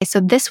So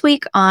this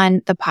week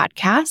on the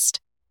podcast,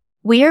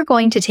 we are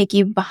going to take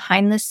you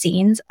behind the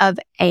scenes of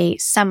a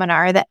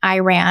seminar that I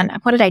ran.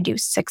 What did I do?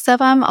 6 of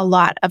them, a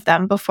lot of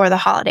them before the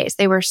holidays.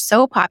 They were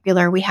so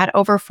popular. We had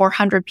over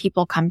 400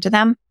 people come to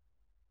them,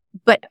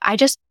 but I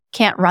just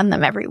can't run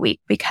them every week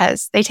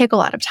because they take a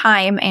lot of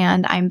time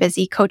and I'm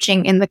busy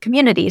coaching in the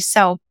community.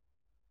 So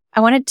I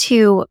wanted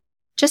to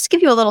just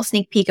give you a little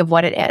sneak peek of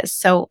what it is.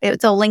 So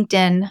it's a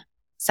LinkedIn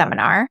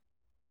seminar.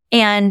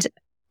 And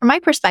from my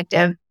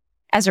perspective,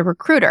 as a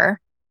recruiter,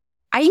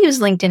 I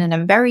use LinkedIn in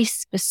a very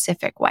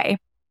specific way.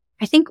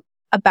 I think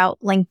about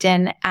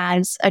LinkedIn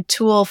as a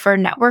tool for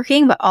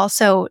networking, but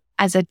also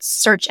as a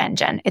search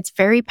engine. It's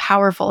very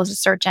powerful as a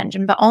search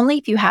engine, but only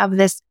if you have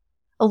this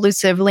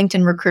elusive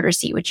LinkedIn recruiter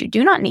seat, which you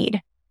do not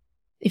need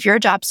if you're a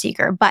job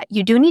seeker, but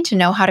you do need to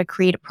know how to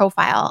create a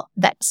profile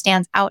that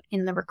stands out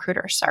in the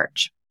recruiter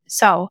search.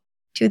 So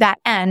to that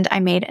end,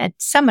 I made a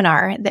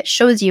seminar that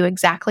shows you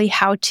exactly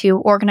how to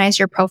organize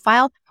your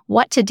profile,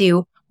 what to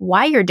do,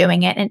 why you're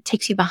doing it, and it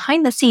takes you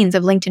behind the scenes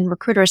of LinkedIn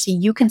Recruiter so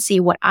you can see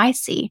what I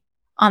see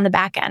on the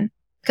back end,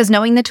 because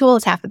knowing the tool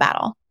is half the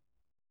battle.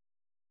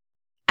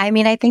 I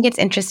mean, I think it's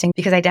interesting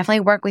because I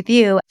definitely work with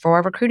you for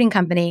a recruiting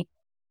company,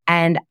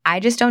 and I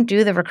just don't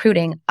do the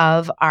recruiting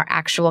of our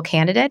actual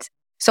candidates.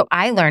 So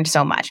I learned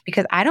so much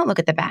because I don't look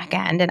at the back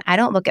end and I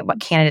don't look at what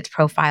candidates'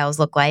 profiles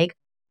look like,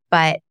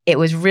 but it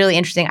was really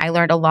interesting. I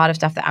learned a lot of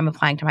stuff that I'm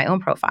applying to my own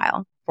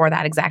profile for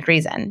that exact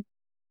reason.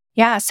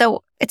 Yeah.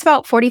 So it's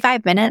about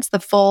 45 minutes, the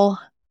full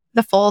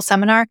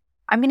seminar.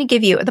 I'm going to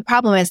give you, the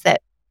problem is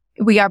that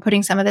we are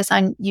putting some of this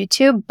on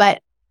YouTube,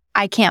 but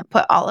I can't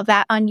put all of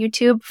that on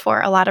YouTube for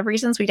a lot of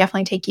reasons. We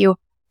definitely take you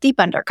deep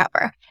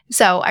undercover.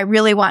 So I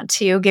really want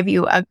to give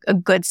you a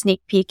good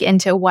sneak peek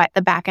into what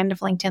the back end of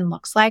LinkedIn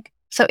looks like.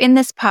 So in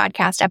this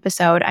podcast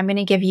episode, I'm going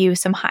to give you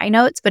some high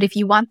notes, but if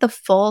you want the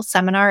full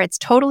seminar, it's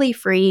totally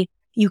free.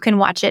 You can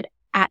watch it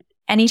at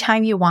any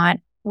time you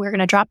want. We're going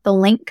to drop the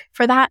link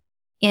for that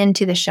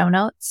into the show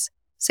notes.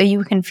 So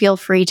you can feel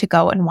free to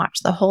go and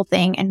watch the whole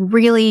thing and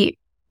really,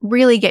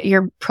 really get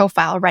your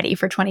profile ready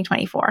for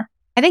 2024.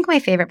 I think my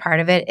favorite part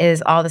of it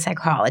is all the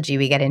psychology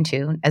we get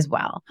into as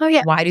well. Oh,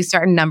 yeah. Why do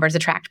certain numbers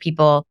attract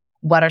people?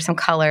 What are some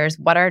colors?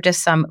 What are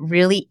just some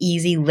really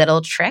easy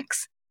little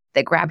tricks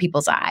that grab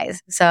people's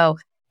eyes? So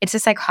it's the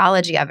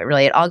psychology of it,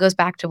 really. It all goes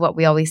back to what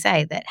we always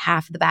say, that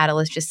half of the battle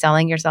is just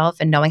selling yourself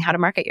and knowing how to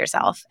market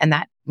yourself. And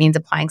that means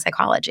applying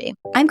psychology.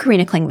 I'm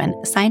Karina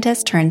Klingman,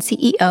 scientist turned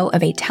CEO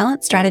of a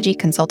talent strategy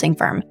consulting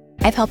firm.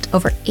 I've helped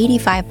over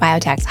 85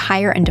 biotechs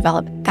hire and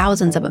develop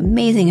thousands of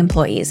amazing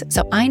employees,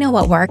 so I know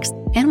what works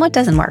and what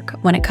doesn't work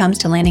when it comes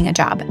to landing a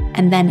job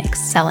and then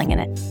excelling in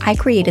it. I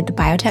created the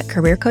Biotech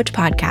Career Coach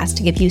podcast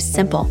to give you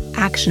simple,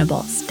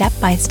 actionable,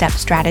 step-by-step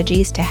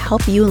strategies to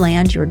help you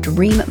land your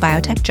dream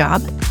biotech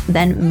job,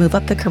 then move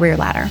up the career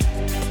ladder.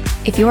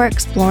 If you are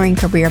exploring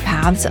career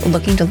paths,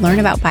 looking to learn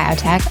about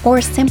biotech,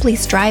 or simply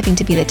striving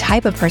to be the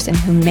type of person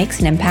who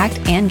makes an impact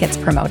and gets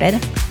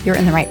promoted, you're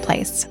in the right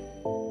place.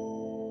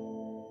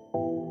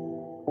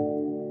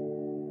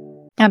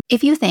 Now,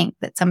 if you think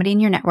that somebody in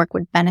your network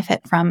would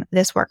benefit from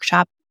this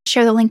workshop,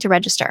 share the link to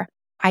register.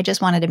 I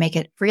just wanted to make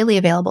it freely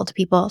available to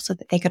people so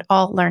that they could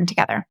all learn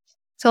together.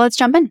 So let's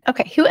jump in.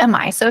 Okay, who am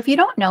I? So if you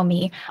don't know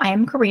me, I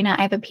am Karina.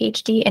 I have a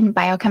PhD in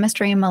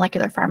biochemistry and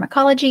molecular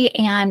pharmacology.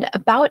 And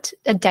about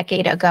a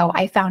decade ago,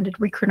 I founded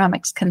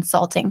Recruinomics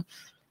Consulting.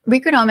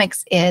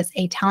 Recruinomics is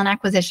a talent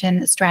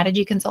acquisition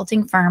strategy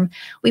consulting firm.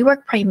 We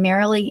work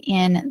primarily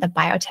in the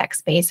biotech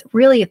space,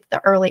 really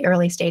the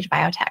early stage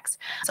biotechs.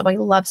 So I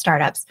love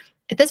startups.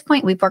 At this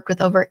point, we've worked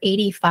with over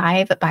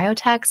 85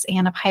 biotechs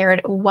and have hired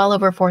well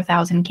over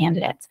 4,000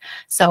 candidates.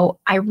 So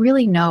I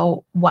really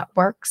know what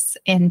works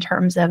in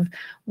terms of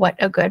what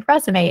a good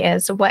resume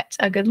is, what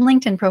a good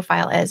LinkedIn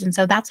profile is. And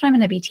so that's what I'm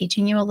going to be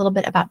teaching you a little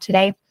bit about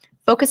today,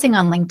 focusing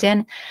on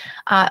LinkedIn.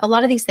 A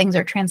lot of these things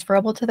are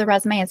transferable to the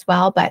resume as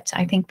well, but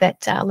I think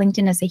that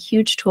LinkedIn is a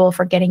huge tool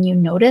for getting you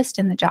noticed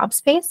in the job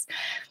space.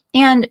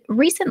 And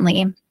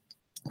recently,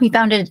 we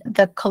founded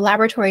the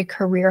Collaboratory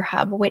Career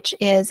Hub, which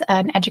is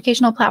an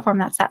educational platform.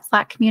 That's that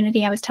Slack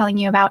community I was telling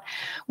you about,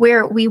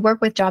 where we work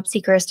with job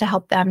seekers to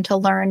help them to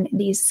learn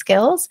these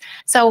skills.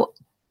 So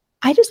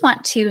I just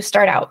want to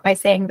start out by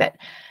saying that,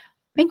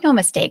 make no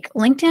mistake,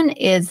 LinkedIn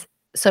is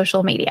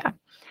social media.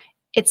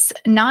 It's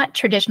not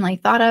traditionally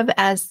thought of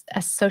as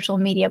a social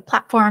media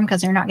platform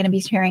because you're not going to be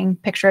sharing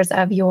pictures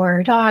of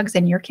your dogs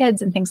and your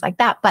kids and things like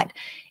that. But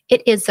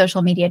it is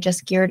social media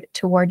just geared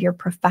toward your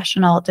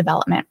professional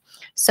development.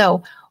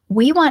 So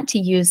we want to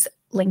use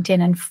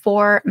LinkedIn in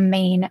 4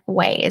 main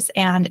ways.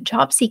 And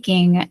job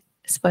seeking,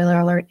 spoiler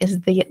alert, is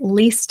the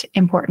least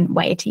important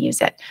way to use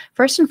it.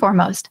 First and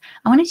foremost,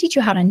 I want to teach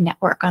you how to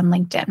network on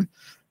LinkedIn.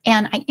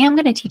 And I am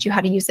going to teach you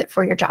how to use it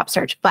for your job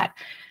search. But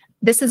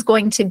this is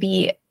going to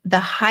be the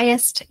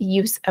highest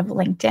use of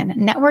LinkedIn.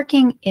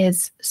 Networking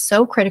is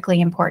so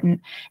critically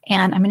important,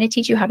 and I'm going to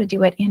teach you how to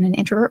do it in an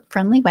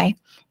introvert-friendly way.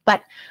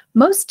 But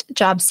most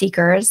job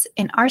seekers,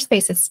 in our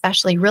space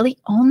especially, really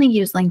only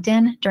use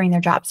LinkedIn during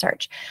their job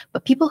search.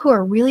 But people who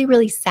are really,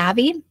 really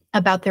savvy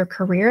about their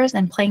careers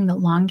and playing the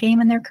long game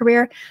in their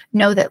career,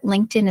 know that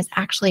LinkedIn is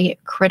actually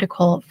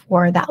critical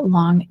for that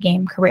long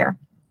game career.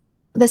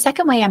 The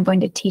second way I'm going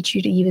to teach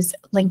you to use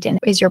LinkedIn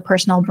is your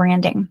personal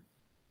branding.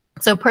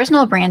 So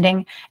personal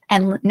branding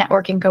and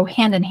networking go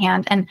hand in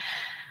hand. And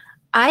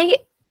I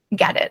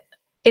get it.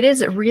 It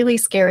is really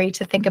scary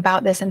to think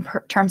about this in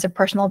terms of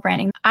personal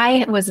branding.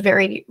 I was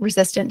very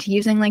resistant to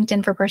using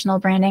LinkedIn for personal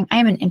branding. I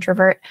am an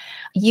introvert.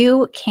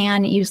 You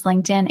can use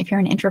LinkedIn if you're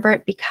an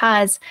introvert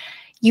because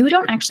you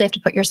don't actually have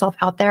to put yourself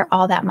out there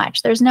all that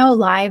much. There's no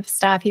live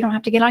stuff. You don't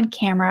have to get on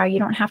camera. You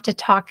don't have to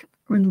talk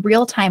in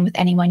real time with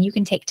anyone. You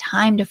can take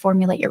time to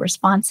formulate your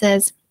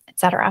responses,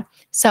 etc.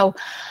 So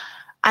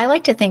I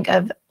like to think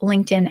of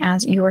LinkedIn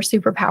as your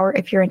superpower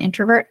if you're an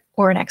introvert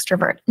or an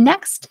extrovert.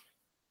 Next,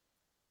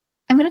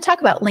 I'm going to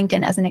talk about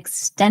LinkedIn as an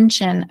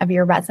extension of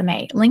your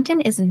resume.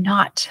 LinkedIn is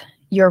not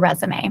your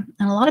resume,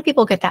 and a lot of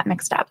people get that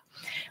mixed up.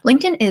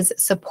 LinkedIn is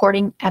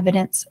supporting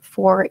evidence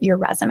for your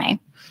resume.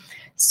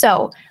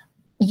 So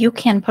you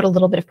can put a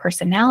little bit of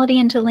personality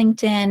into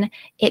LinkedIn.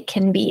 It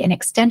can be an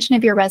extension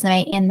of your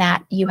resume in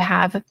that you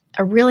have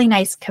a really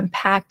nice,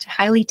 compact,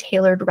 highly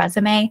tailored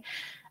resume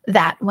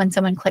that when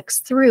someone clicks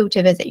through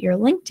to visit your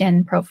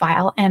LinkedIn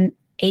profile, and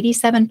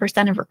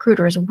 87% of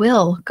recruiters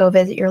will go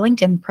visit your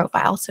LinkedIn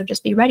profile, so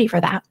just be ready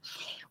for that.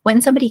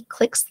 When somebody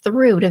clicks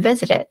through to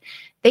visit it,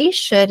 they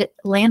should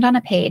land on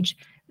a page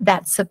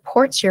that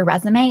supports your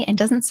resume and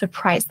doesn't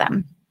surprise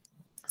them.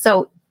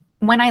 So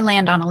when I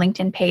land on a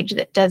LinkedIn page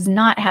that does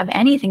not have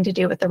anything to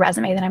do with the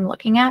resume that I'm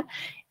looking at,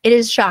 it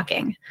is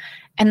shocking.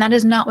 And that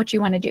is not what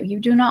you want to do. You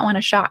do not want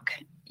to shock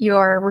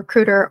your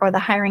recruiter or the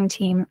hiring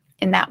team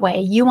in that way.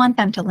 You want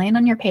them to land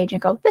on your page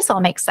and go, this all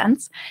makes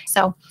sense.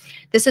 So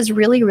this is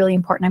really, really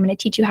important. I'm going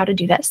to teach you how to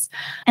do this.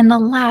 And the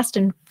last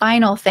and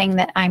final thing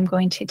that I'm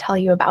going to tell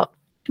you about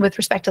with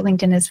respect to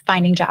LinkedIn is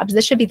finding jobs.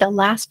 This should be the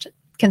last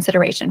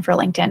consideration for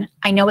LinkedIn.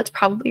 I know it's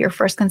probably your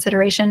first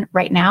consideration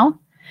right now,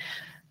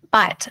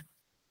 but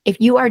if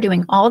you are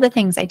doing all the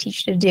things I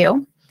teach you to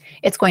do,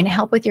 it's going to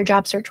help with your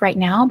job search right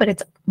now, but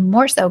it's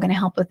more so going to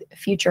help with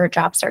future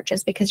job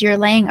searches because you're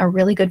laying a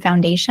really good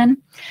foundation.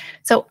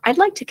 So I'd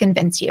like to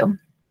convince you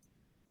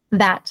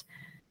that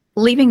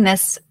leaving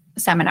this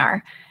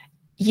seminar,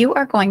 you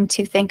are going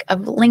to think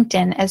of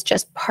LinkedIn as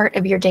just part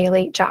of your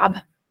daily job.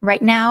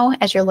 Right now,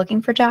 as you're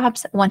looking for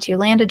jobs, once you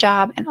land a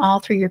job and all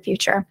through your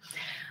future,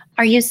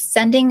 are you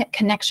sending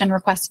connection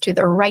requests to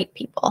the right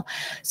people?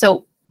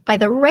 So by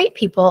the right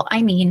people,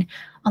 I mean,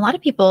 a lot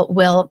of people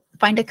will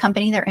find a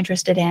company they're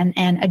interested in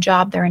and a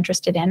job they're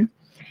interested in,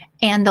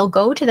 and they'll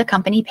go to the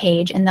company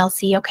page and they'll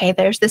see, okay,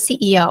 there's the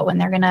CEO and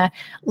they're going to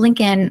link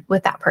in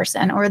with that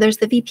person, or there's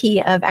the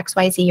VP of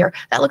XYZ, or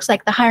that looks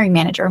like the hiring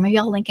manager, or maybe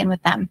I'll link in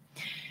with them.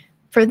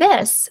 For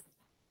this,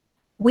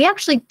 we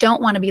actually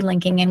don't want to be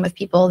linking in with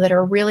people that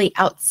are really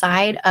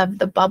outside of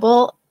the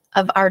bubble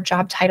of our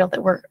job title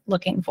that we're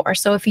looking for.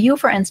 So if you,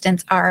 for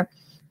instance, are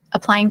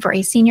applying for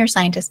a senior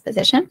scientist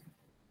position,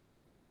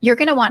 you're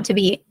going to want to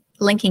be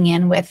linking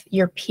in with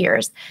your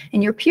peers.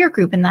 And your peer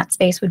group in that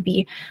space would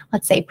be,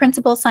 let's say,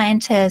 principal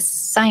scientists,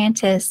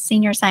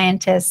 senior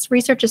scientists,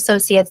 research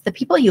associates, the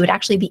people you would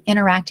actually be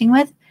interacting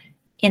with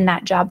in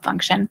that job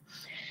function.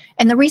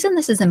 And the reason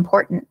this is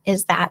important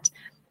is that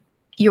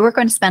you are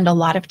going to spend a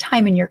lot of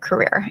time in your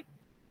career.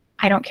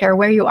 I don't care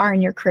where you are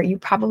in your career, you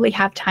probably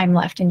have time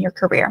left in your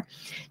career.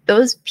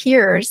 Those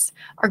peers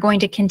are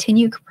going to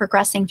continue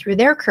progressing through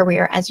their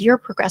career as you're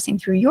progressing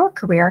through your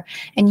career,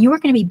 and you are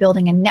going to be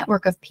building a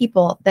network of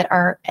people that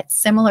are at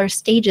similar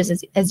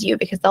stages as you,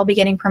 because they'll be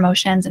getting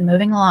promotions and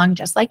moving along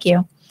just like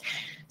you.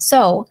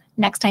 So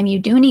next time you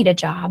do need a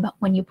job,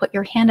 when you put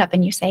your hand up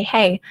and you say,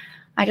 hey,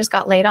 I just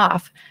got laid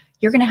off,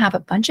 you're going to have a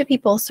bunch of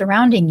people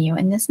surrounding you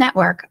in this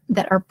network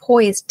that are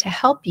poised to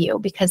help you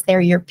because they're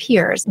your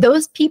peers.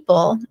 Those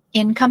people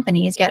in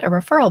companies get a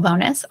referral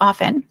bonus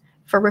often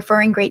for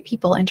referring great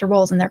people into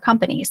roles in their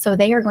company. So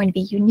they are going to be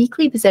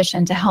uniquely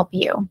positioned to help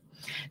you.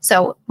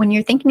 So when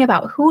you're thinking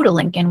about who to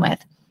link in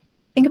with,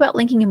 think about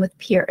linking in with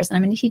peers. And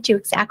I'm going to teach you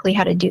exactly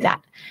how to do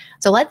that.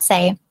 So let's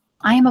say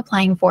I am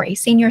applying for a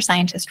senior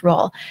scientist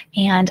role,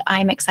 and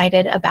I'm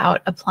excited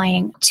about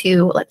applying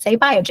to, let's say,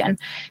 Biogen.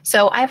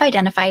 So I've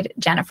identified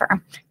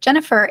Jennifer.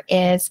 Jennifer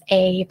is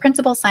a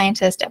principal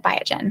scientist at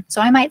Biogen.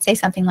 So I might say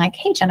something like,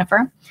 hey,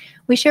 Jennifer,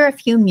 we share a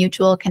few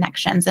mutual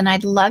connections, and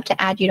I'd love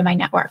to add you to my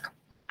network.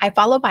 I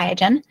follow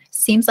Biogen.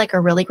 Seems like a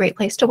really great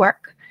place to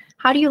work.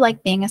 How do you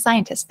like being a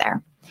scientist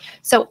there?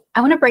 So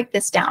I want to break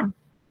this down.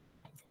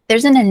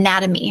 There's an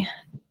anatomy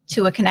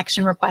to a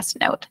connection request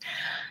note,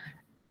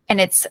 and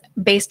it's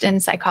based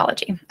in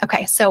psychology.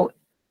 Okay, so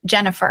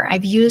Jennifer,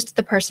 I've used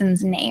the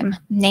person's name.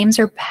 Names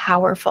are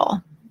powerful,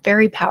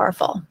 very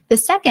powerful. The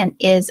second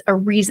is a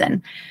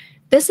reason.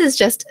 This is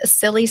just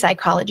silly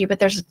psychology, but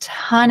there's a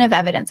ton of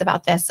evidence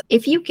about this.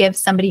 If you give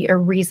somebody a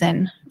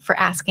reason for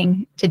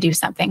asking to do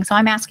something, so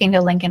I'm asking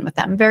to link in with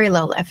them, very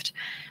low lift,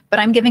 but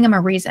I'm giving them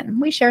a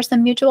reason. We share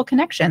some mutual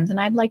connections and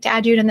I'd like to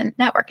add you to the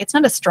network. It's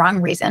not a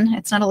strong reason.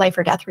 It's not a life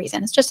or death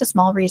reason. It's just a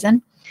small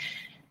reason.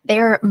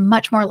 They're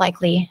much more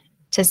likely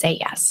to say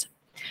yes.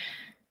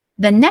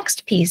 The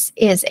next piece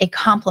is a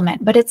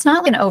compliment, but it's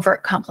not an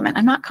overt compliment.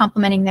 I'm not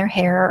complimenting their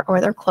hair or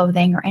their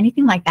clothing or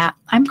anything like that.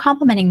 I'm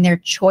complimenting their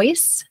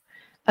choice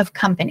of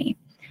company.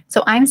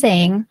 So I'm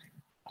saying,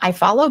 I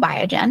follow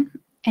Biogen,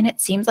 and it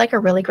seems like a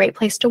really great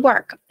place to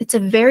work. It's a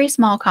very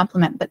small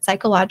compliment, but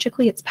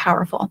psychologically, it's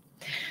powerful.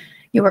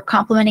 You are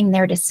complimenting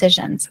their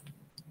decisions.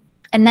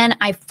 And then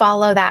I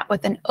follow that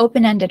with an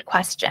open-ended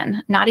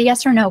question, not a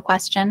yes or no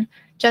question,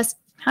 just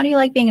how do you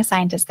like being a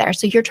scientist there?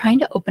 So you're trying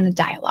to open a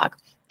dialogue.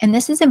 And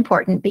this is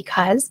important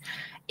because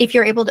if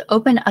you're able to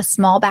open a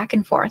small back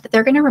and forth,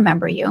 they're going to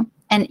remember you,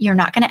 and you're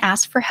not going to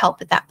ask for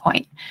help at that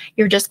point.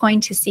 You're just going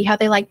to see how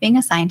they like being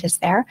a scientist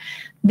there.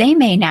 They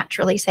may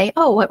naturally say,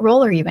 oh, what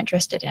role are you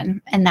interested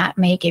in? And that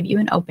may give you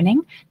an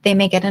opening. They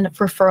may get a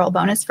referral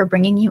bonus for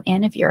bringing you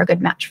in if you're a good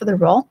match for the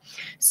role.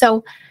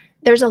 So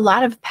there's a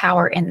lot of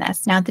power in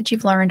this. Now that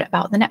you've learned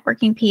about the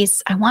networking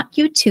piece, I want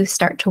you to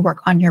start to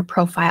work on your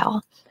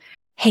profile.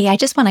 Hey, I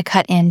just want to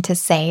cut in to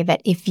say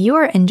that if you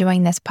are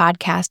enjoying this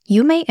podcast,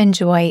 you may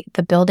enjoy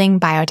the Building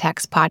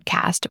Biotechs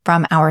podcast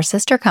from our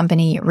sister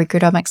company,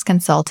 Recruitomics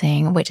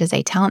Consulting, which is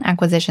a talent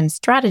acquisition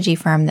strategy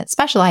firm that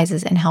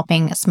specializes in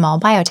helping small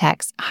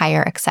biotechs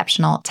hire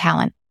exceptional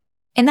talent.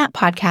 In that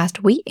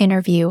podcast, we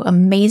interview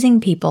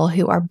amazing people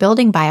who are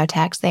building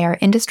biotechs. They are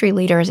industry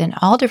leaders in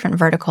all different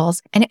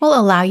verticals, and it will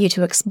allow you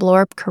to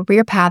explore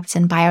career paths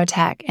in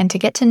biotech and to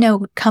get to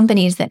know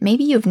companies that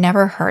maybe you've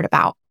never heard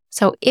about.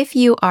 So if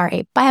you are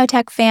a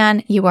biotech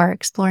fan, you are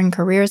exploring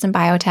careers in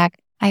biotech,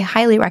 I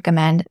highly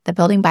recommend the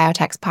Building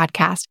Biotechs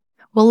podcast.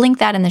 We'll link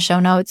that in the show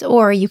notes,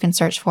 or you can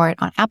search for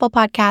it on Apple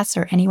Podcasts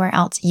or anywhere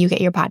else you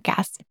get your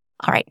podcasts.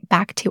 All right,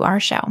 back to our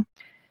show.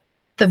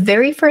 The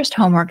very first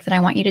homework that I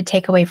want you to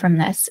take away from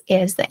this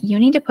is that you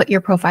need to put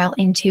your profile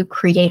into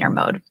creator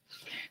mode.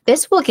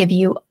 This will give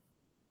you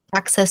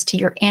access to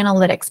your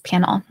analytics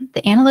panel.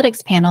 The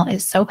analytics panel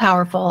is so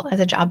powerful as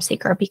a job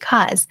seeker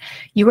because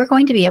you are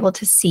going to be able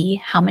to see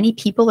how many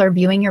people are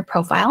viewing your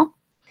profile.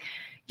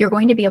 You're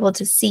going to be able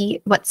to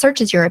see what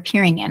searches you're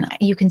appearing in.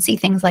 You can see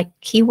things like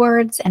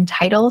keywords and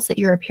titles that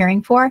you're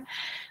appearing for,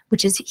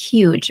 which is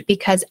huge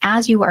because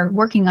as you are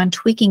working on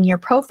tweaking your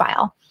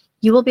profile,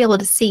 you will be able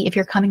to see if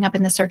you're coming up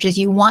in the searches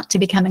you want to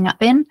be coming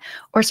up in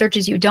or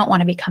searches you don't want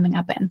to be coming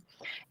up in.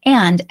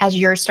 And as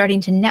you're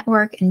starting to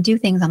network and do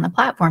things on the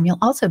platform, you'll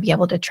also be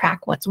able to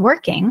track what's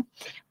working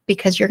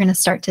because you're going to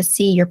start to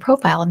see your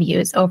profile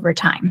views over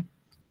time.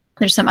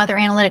 There's some other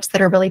analytics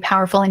that are really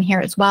powerful in here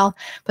as well,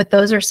 but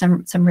those are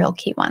some real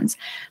key ones.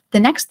 The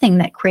next thing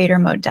that creator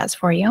mode does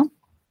for you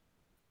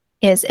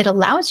is it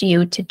allows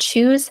you to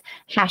choose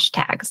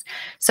hashtags.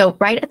 So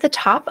right at the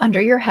top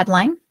under your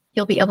headline,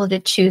 you'll be able to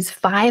choose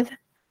 5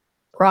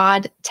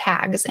 broad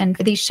tags, and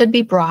these should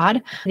be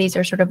broad. These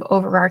are sort of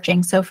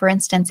overarching. So for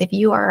instance, if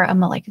you are a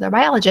molecular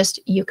biologist,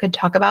 you could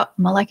talk about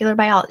molecular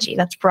biology.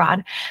 That's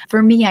broad.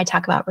 For me, I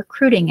talk about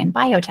recruiting and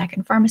biotech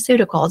and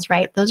pharmaceuticals,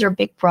 right? Those are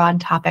big, broad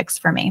topics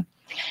for me.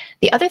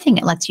 The other thing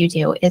it lets you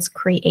do is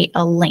create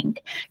a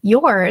link.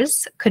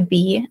 Yours could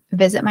be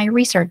visit my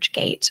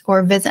ResearchGate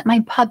or visit my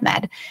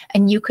PubMed,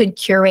 and you could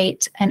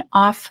curate an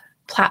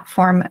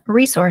off-platform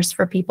resource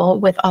for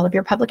people with all of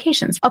your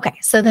publications. Okay,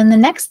 so then the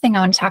next thing I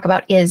want to talk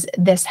about is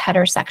this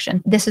header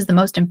section. This is the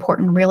most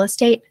important real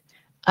estate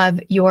of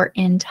your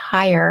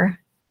entire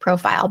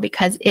profile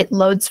because it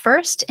loads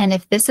first. And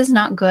if this is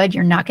not good,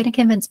 you're not going to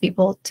convince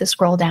people to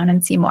scroll down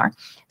and see more.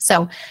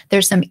 So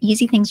there's some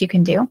easy things you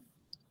can do.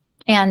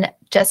 And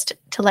just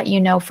to let you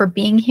know, for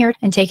being here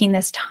and taking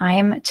this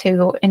time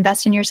to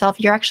invest in yourself,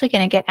 you're actually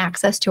going to get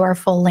access to our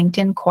full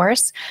LinkedIn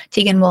course.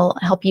 Tegan will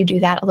help you do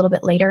that a little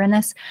bit later in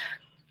this.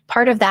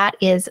 Part of that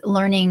is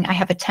learning. I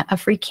have a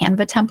free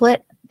Canva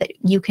template that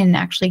you can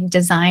actually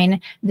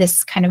design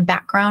this kind of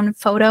background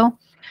photo.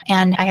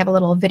 And I have a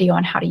little video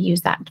on how to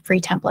use that free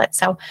template.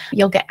 So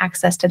you'll get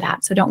access to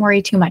that. So don't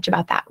worry too much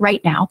about that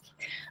right now.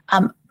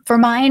 For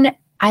mine,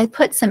 I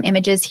put some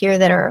images here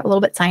that are a little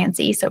bit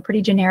sciencey, so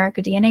pretty generic,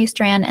 a DNA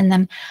strand. And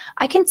then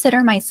I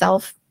consider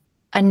myself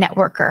a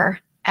networker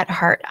at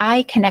heart.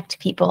 I connect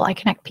people. I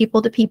connect people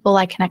to people.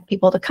 I connect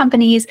people to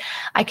companies.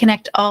 I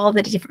connect all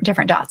the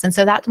different dots. And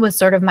so that was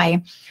sort of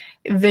my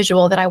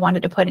visual that I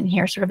wanted to put in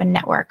here, sort of a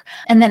network.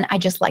 And then I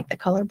just like the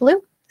color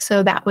blue.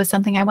 So that was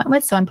something I went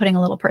with. So I'm putting a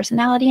little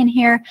personality in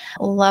here.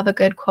 Love a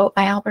good quote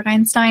by Albert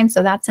Einstein.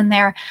 So that's in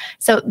there.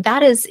 So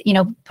that is,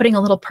 putting a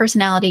little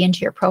personality into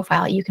your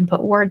profile. You can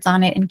put words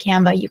on it in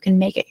Canva. You can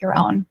make it your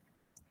own.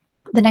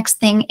 The next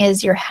thing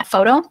is your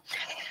photo.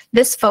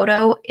 This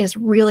photo is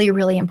really,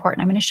 really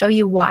important. I'm going to show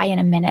you why in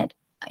a minute.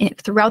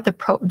 Throughout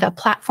the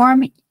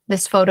platform,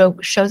 this photo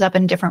shows up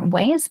in different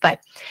ways, but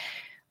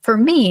for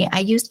me, I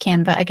used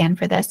Canva again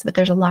for this, but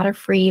there's a lot of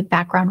free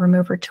background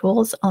remover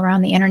tools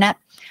around the internet.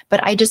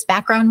 But I just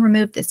background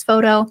removed this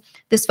photo.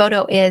 This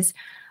photo is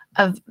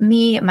of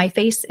me. My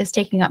face is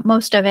taking up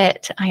most of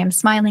it. I am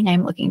smiling.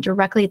 I'm looking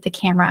directly at the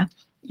camera.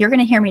 You're going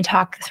to hear me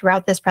talk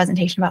throughout this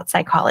presentation about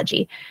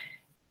psychology.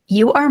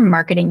 You are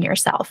marketing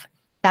yourself.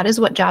 That is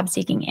what job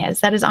seeking is.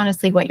 That is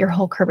honestly what your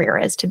whole career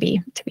is, to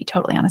be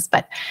totally honest.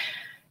 But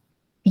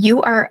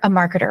You are a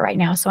marketer right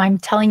now, so I'm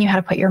telling you how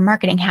to put your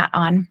marketing hat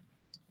on.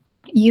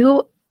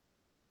 You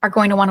are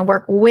going to want to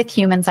work with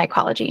human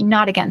psychology,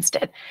 not against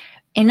it.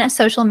 In a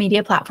social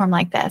media platform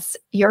like this,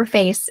 your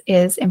face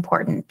is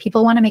important.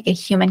 People want to make a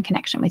human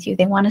connection with you.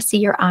 They want to see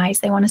your eyes.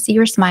 They want to see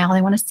your smile.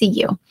 They want to see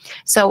you.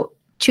 So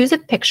choose a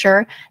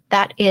picture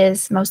that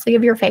is mostly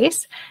of your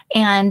face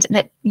and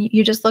that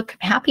you just look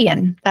happy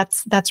in.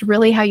 That's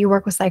really how you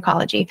work with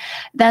psychology.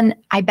 Then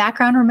I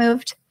background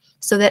removed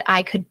so that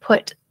I could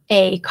put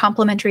a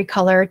complementary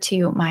color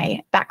to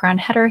my background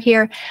header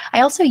here.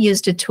 I also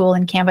used a tool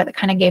in Canva that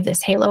kind of gave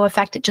this halo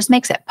effect. It just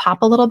makes it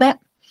pop a little bit.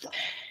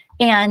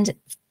 And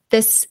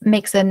this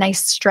makes a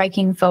nice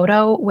striking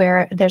photo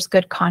where there's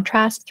good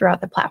contrast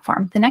throughout the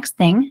platform. The next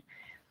thing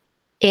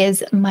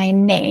is my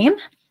name.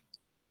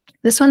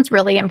 This one's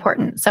really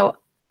important. So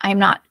I'm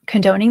not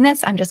condoning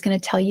this. I'm just going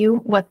to tell you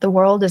what the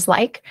world is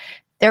like.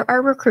 There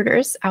are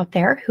recruiters out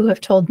there who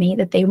have told me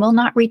that they will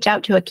not reach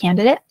out to a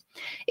candidate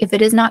if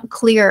it is not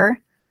clear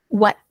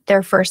what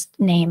their first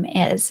name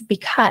is,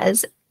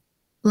 because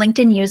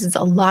LinkedIn uses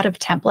a lot of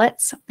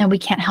templates and we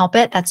can't help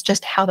it. That's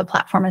just how the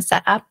platform is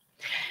set up.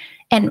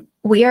 And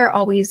we are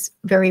always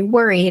very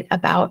worried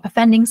about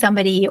offending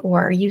somebody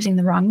or using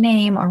the wrong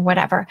name or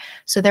whatever.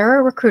 So there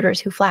are recruiters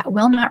who flat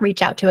will not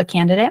reach out to a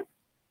candidate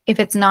if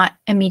it's not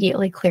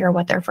immediately clear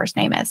what their first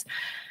name is.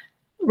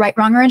 Right,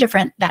 wrong, or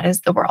indifferent, that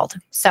is the world.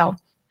 So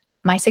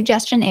my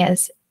suggestion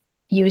is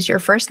use your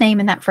first name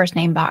in that first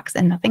name box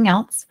and nothing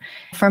else.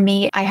 For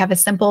me, I have a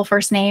simple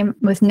first name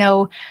with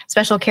no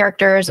special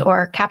characters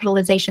or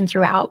capitalization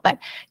throughout, but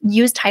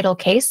use title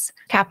case,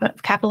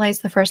 capitalize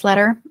the first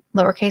letter,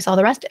 lowercase all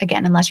the rest,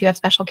 again, unless you have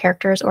special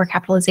characters or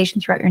capitalization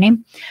throughout your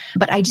name.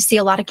 But I just see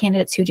a lot of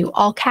candidates who do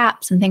all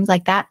caps and things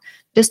like that.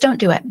 Just don't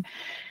do it.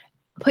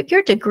 Put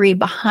your degree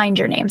behind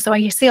your name. So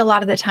I see a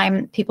lot of the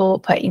time people will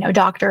put,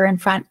 doctor in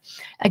front.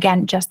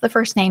 Again, just the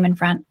first name in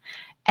front.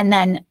 And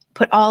then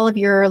put all of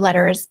your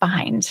letters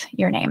behind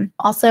your name.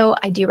 Also,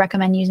 I do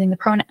recommend using the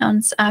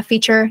pronouns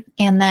feature.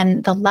 And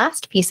then the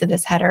last piece of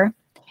this header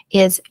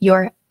is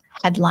your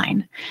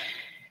headline.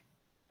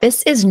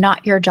 This is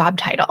not your job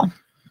title.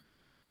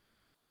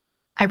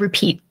 I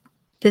repeat,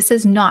 this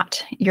is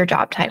not your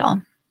job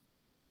title.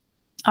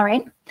 All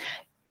right.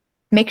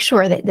 Make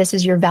sure that this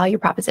is your value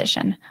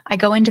proposition. I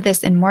go into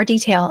this in more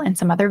detail in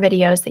some other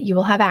videos that you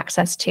will have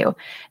access to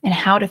and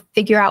how to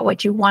figure out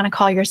what you want to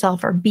call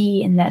yourself or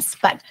be in this.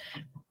 But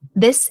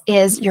this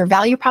is your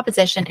value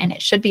proposition and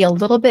it should be a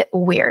little bit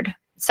weird.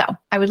 So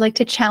I would like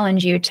to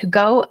challenge you to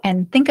go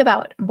and think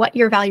about what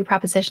your value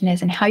proposition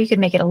is and how you could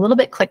make it a little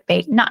bit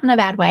clickbait, not in a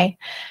bad way,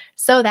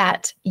 so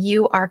that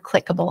you are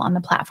clickable on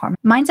the platform.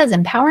 Mine says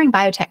empowering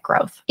biotech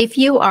growth. If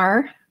you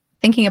are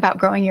thinking about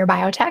growing your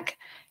biotech,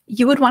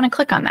 you would want to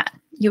click on that.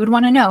 You would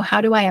want to know,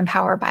 how do I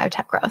empower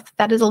biotech growth?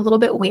 That is a little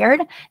bit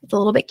weird. It's a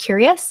little bit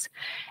curious.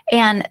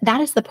 And that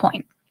is the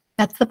point.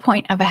 That's the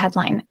point of a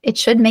headline. It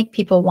should make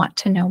people want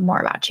to know more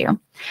about you.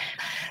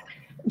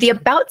 The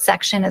About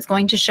section is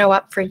going to show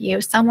up for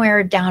you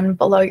somewhere down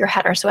below your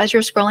header. So as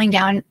you're scrolling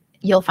down,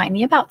 you'll find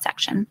the About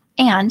section.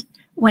 And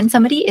when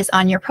somebody is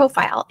on your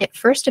profile, it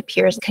first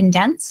appears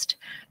condensed,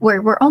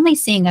 where we're only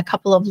seeing a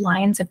couple of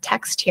lines of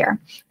text here.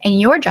 And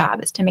your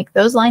job is to make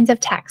those lines of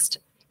text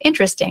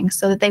interesting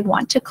so that they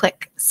want to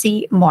click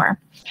see more.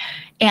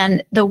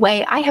 And the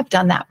way I have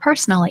done that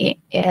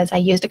personally is I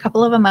used a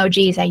couple of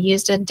emojis. I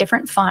used a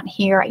different font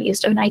here. I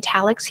used an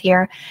italics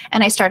here,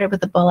 and I started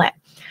with a bullet.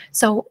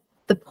 So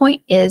the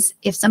point is,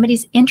 if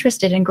somebody's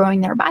interested in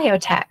growing their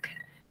biotech,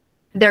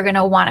 they're going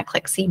to want to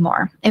click see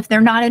more. If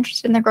they're not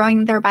interested in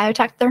growing their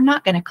biotech, they're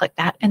not going to click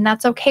that. And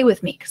that's okay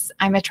with me because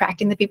I'm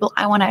attracting the people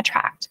I want to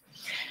attract.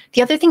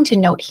 The other thing to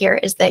note here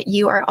is that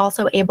you are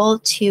also able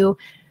to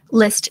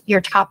list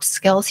your top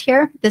skills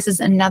here. This is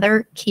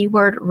another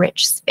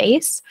keyword-rich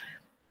space.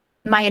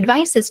 My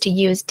advice is to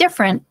use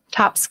different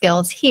top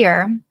skills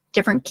here,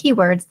 different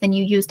keywords than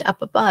you used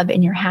up above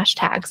in your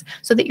hashtags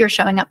so that you're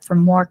showing up for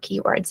more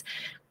keywords.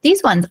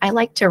 These ones I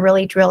like to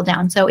really drill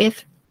down. So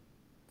if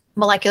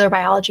molecular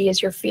biology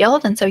is your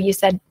field, and so you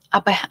said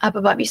up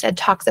above, you said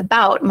talks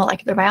about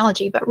molecular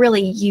biology, but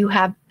really you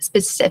have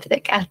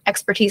specific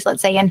expertise,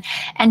 let's say in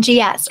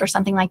NGS or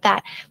something like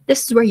that.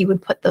 This is where you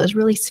would put those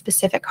really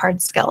specific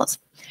hard skills.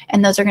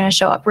 And those are going to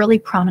show up really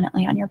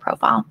prominently on your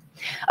profile.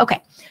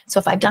 Okay, so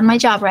if I've done my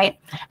job right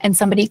and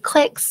somebody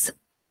clicks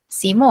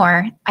see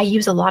more, I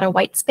use a lot of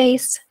white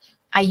space.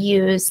 I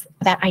use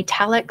that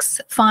italics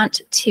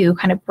font to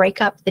kind of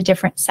break up the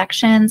different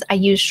sections. I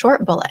use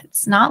short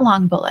bullets, not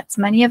long bullets.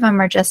 Many of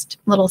them are just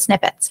little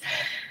snippets.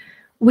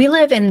 We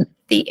live in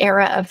the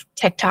era of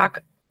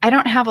TikTok. I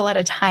don't have a lot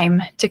of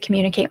time to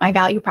communicate my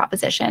value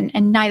proposition,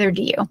 and neither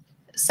do you.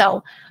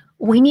 So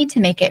we need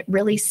to make it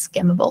really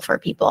skimmable for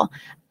people.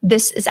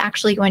 This is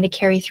actually going to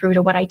carry through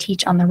to what I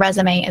teach on the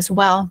resume as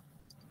well.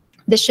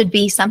 This should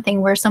be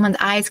something where someone's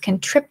eyes can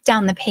trip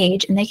down the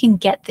page and they can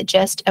get the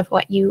gist of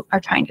what you are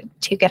trying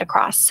to get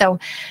across. So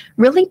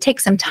really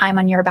take some time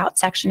on your About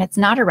section. It's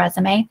not a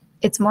resume.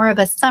 It's more of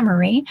a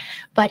summary,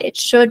 but it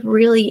should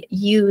really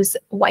use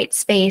white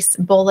space,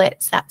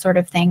 bullets, that sort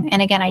of thing.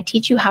 And again, I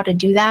teach you how to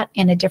do that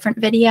in a different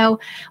video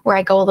where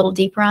I go a little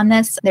deeper on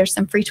this. There's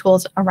some free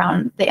tools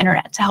around the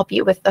internet to help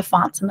you with the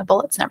fonts and the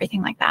bullets and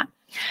everything like that.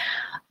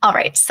 All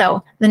right,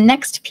 so the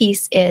next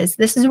piece is,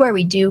 this is where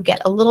we do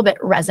get a little bit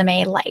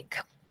resume-like.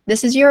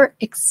 This is your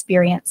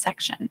experience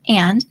section.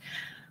 And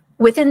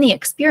within the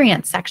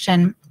experience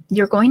section,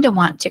 you're going to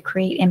want to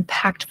create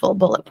impactful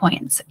bullet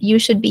points. You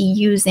should be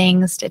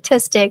using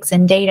statistics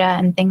and data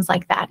and things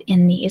like that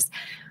in these.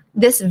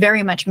 This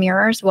very much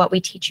mirrors what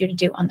we teach you to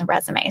do on the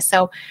resume.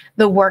 So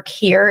the work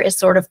here is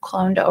sort of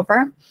cloned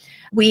over.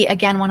 We,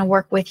 again, want to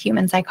work with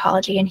human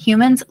psychology, and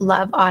humans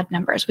love odd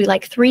numbers. We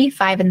like 3,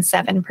 5, and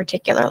 7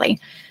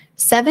 particularly.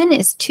 7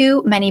 is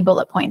too many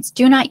bullet points.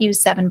 Do not use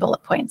 7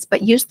 bullet points,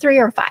 but use 3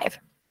 or 5.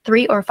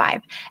 3 or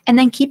 5. And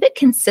then keep it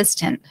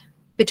consistent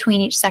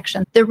between each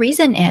section. The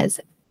reason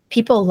is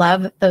people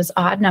love those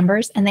odd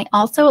numbers, and they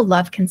also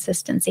love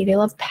consistency. They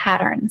love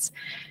patterns.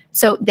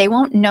 So they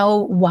won't know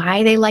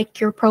why they like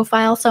your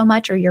profile so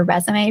much, or your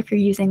resume if you're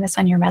using this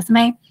on your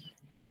resume.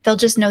 They'll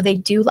just know they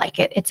do like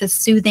it. It's a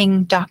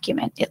soothing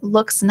document. It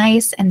looks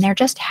nice, and they're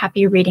just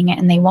happy reading it,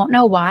 and they won't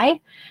know why,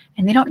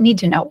 and they don't need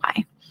to know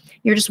why.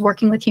 You're just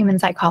working with human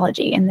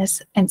psychology in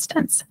this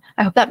instance.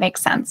 I hope that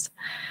makes sense.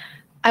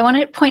 I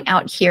want to point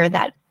out here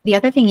that the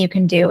other thing you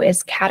can do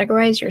is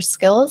categorize your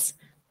skills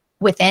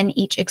within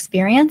each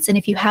experience. And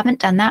if you haven't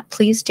done that,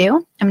 please do.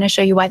 I'm going to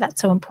show you why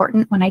that's so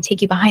important when I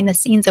take you behind the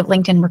scenes of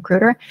LinkedIn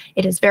Recruiter.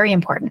 It is very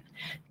important.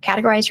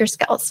 Categorize your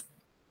skills.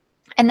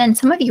 And then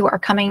some of you are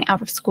coming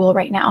out of school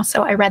right now.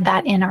 So I read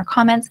that in our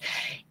comments.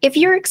 If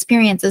your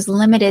experience is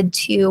limited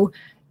to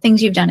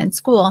things you've done in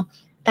school,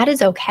 that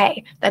is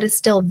okay. That is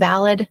still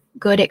valid,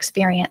 good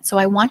experience. So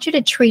I want you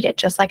to treat it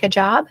just like a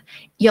job.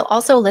 You'll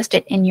also list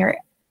it in your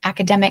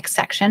academic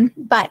section,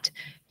 but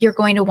you're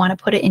going to want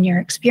to put it in your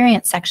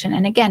experience section.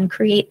 And again,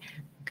 create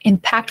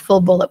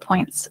impactful bullet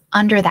points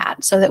under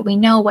that so that we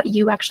know what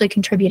you actually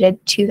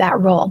contributed to that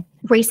role.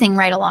 Racing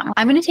right along.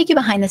 I'm going to take you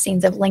behind the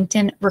scenes of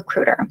LinkedIn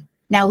Recruiter.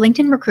 Now,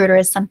 LinkedIn Recruiter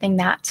is something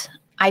that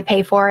I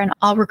pay for, and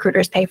all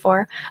recruiters pay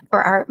for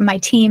my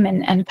team,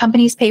 and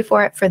companies pay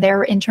for it for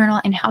their internal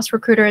in-house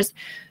recruiters.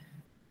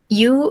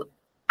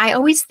 I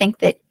always think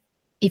that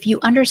if you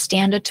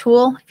understand a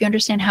tool, if you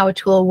understand how a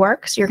tool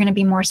works, you're going to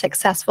be more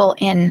successful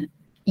in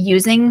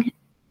using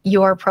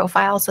your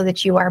profile so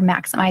that you are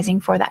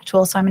maximizing for that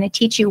tool. So I'm going to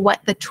teach you what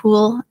the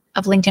tool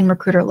of LinkedIn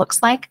Recruiter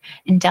looks like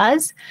and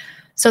does,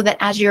 so that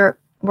as you're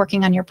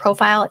working on your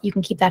profile, you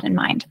can keep that in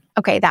mind.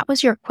 Okay, that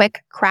was your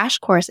quick crash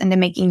course into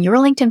making your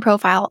LinkedIn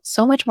profile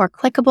so much more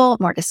clickable,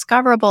 more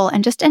discoverable,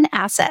 and just an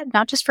asset,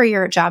 not just for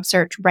your job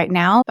search right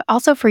now, but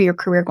also for your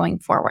career going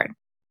forward.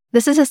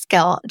 This is a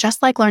skill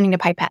just like learning to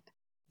pipette.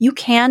 You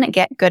can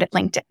get good at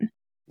LinkedIn.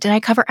 Did I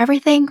cover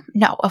everything?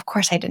 No, of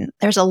course I didn't.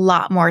 There's a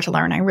lot more to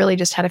learn. I really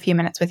just had a few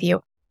minutes with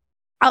you.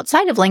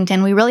 Outside of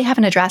LinkedIn, we really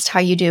haven't addressed how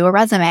you do a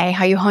resume,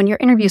 how you hone your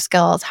interview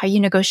skills, how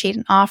you negotiate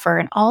an offer,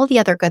 and all the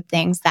other good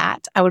things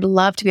that I would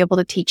love to be able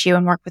to teach you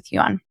and work with you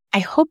on. I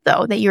hope,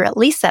 though, that you're at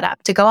least set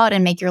up to go out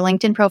and make your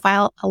LinkedIn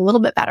profile a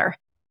little bit better.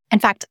 In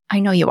fact,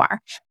 I know you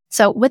are.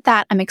 So with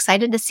that, I'm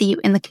excited to see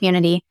you in the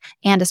community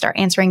and to start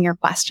answering your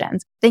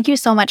questions. Thank you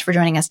so much for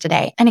joining us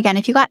today. And again,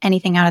 if you got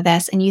anything out of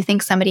this and you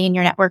think somebody in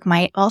your network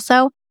might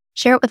also,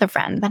 share it with a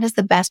friend. That is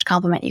the best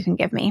compliment you can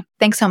give me.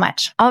 Thanks so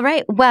much. All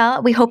right.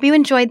 Well, we hope you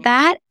enjoyed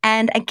that.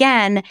 And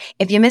again,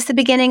 if you missed the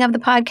beginning of the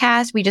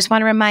podcast, we just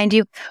want to remind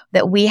you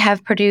that we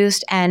have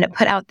produced and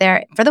put out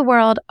there for the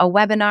world a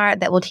webinar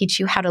that will teach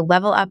you how to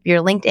level up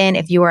your LinkedIn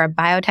if you are a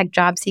biotech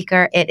job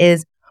seeker.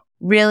 It's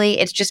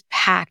just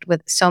packed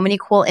with so many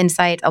cool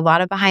insights, a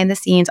lot of behind the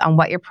scenes on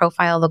what your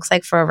profile looks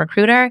like for a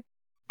recruiter,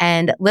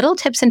 and little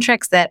tips and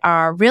tricks that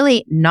are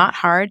really not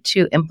hard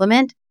to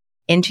implement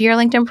into your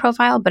LinkedIn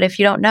profile. But if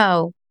you don't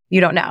know, you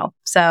don't know.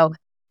 So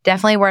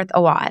definitely worth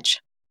a watch.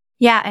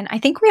 Yeah. And I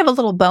think we have a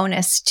little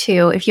bonus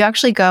too. If you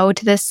actually go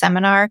to this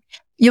seminar,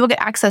 you will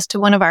get access to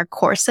one of our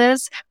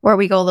courses where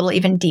we go a little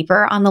even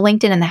deeper on the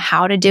LinkedIn and the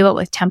how to do it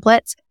with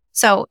templates.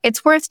 So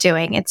it's worth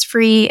doing. It's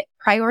free.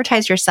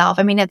 Prioritize yourself.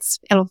 I mean,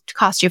 it'll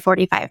cost you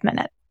 45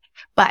 minutes,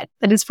 but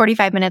it is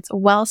 45 minutes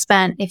well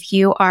spent if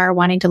you are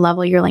wanting to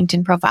level your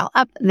LinkedIn profile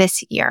up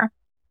this year.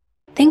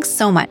 Thanks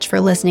so much for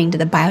listening to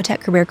the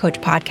Biotech Career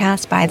Coach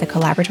podcast by the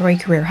Collaboratory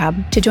Career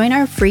Hub. To join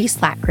our free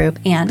Slack group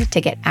and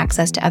to get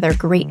access to other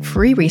great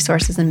free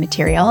resources and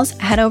materials,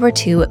 head over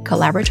to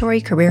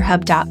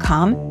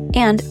collaboratorycareerhub.com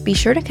and be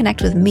sure to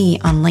connect with me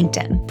on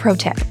LinkedIn. Pro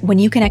tip, when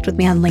you connect with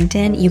me on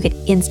LinkedIn, you get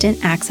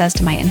instant access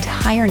to my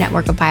entire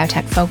network of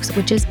biotech folks,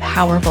 which is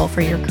powerful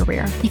for your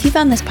career. If you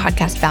found this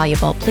podcast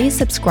valuable, please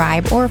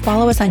subscribe or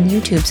follow us on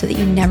YouTube so that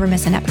you never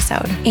miss an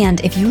episode. And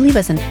if you leave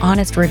us an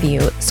honest review,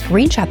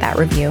 screenshot that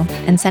review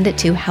and send it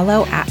to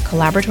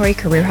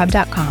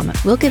hello@collaboratorycareerhub.com.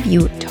 We'll give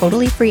you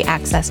totally free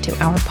access to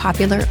our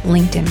popular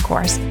LinkedIn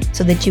course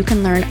so that you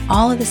can learn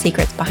all of the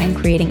secrets behind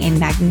creating a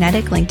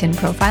magnetic LinkedIn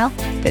profile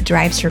that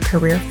drives your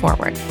career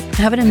forward.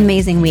 Have an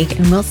amazing week,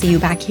 and we'll see you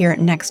back here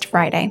next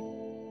Friday.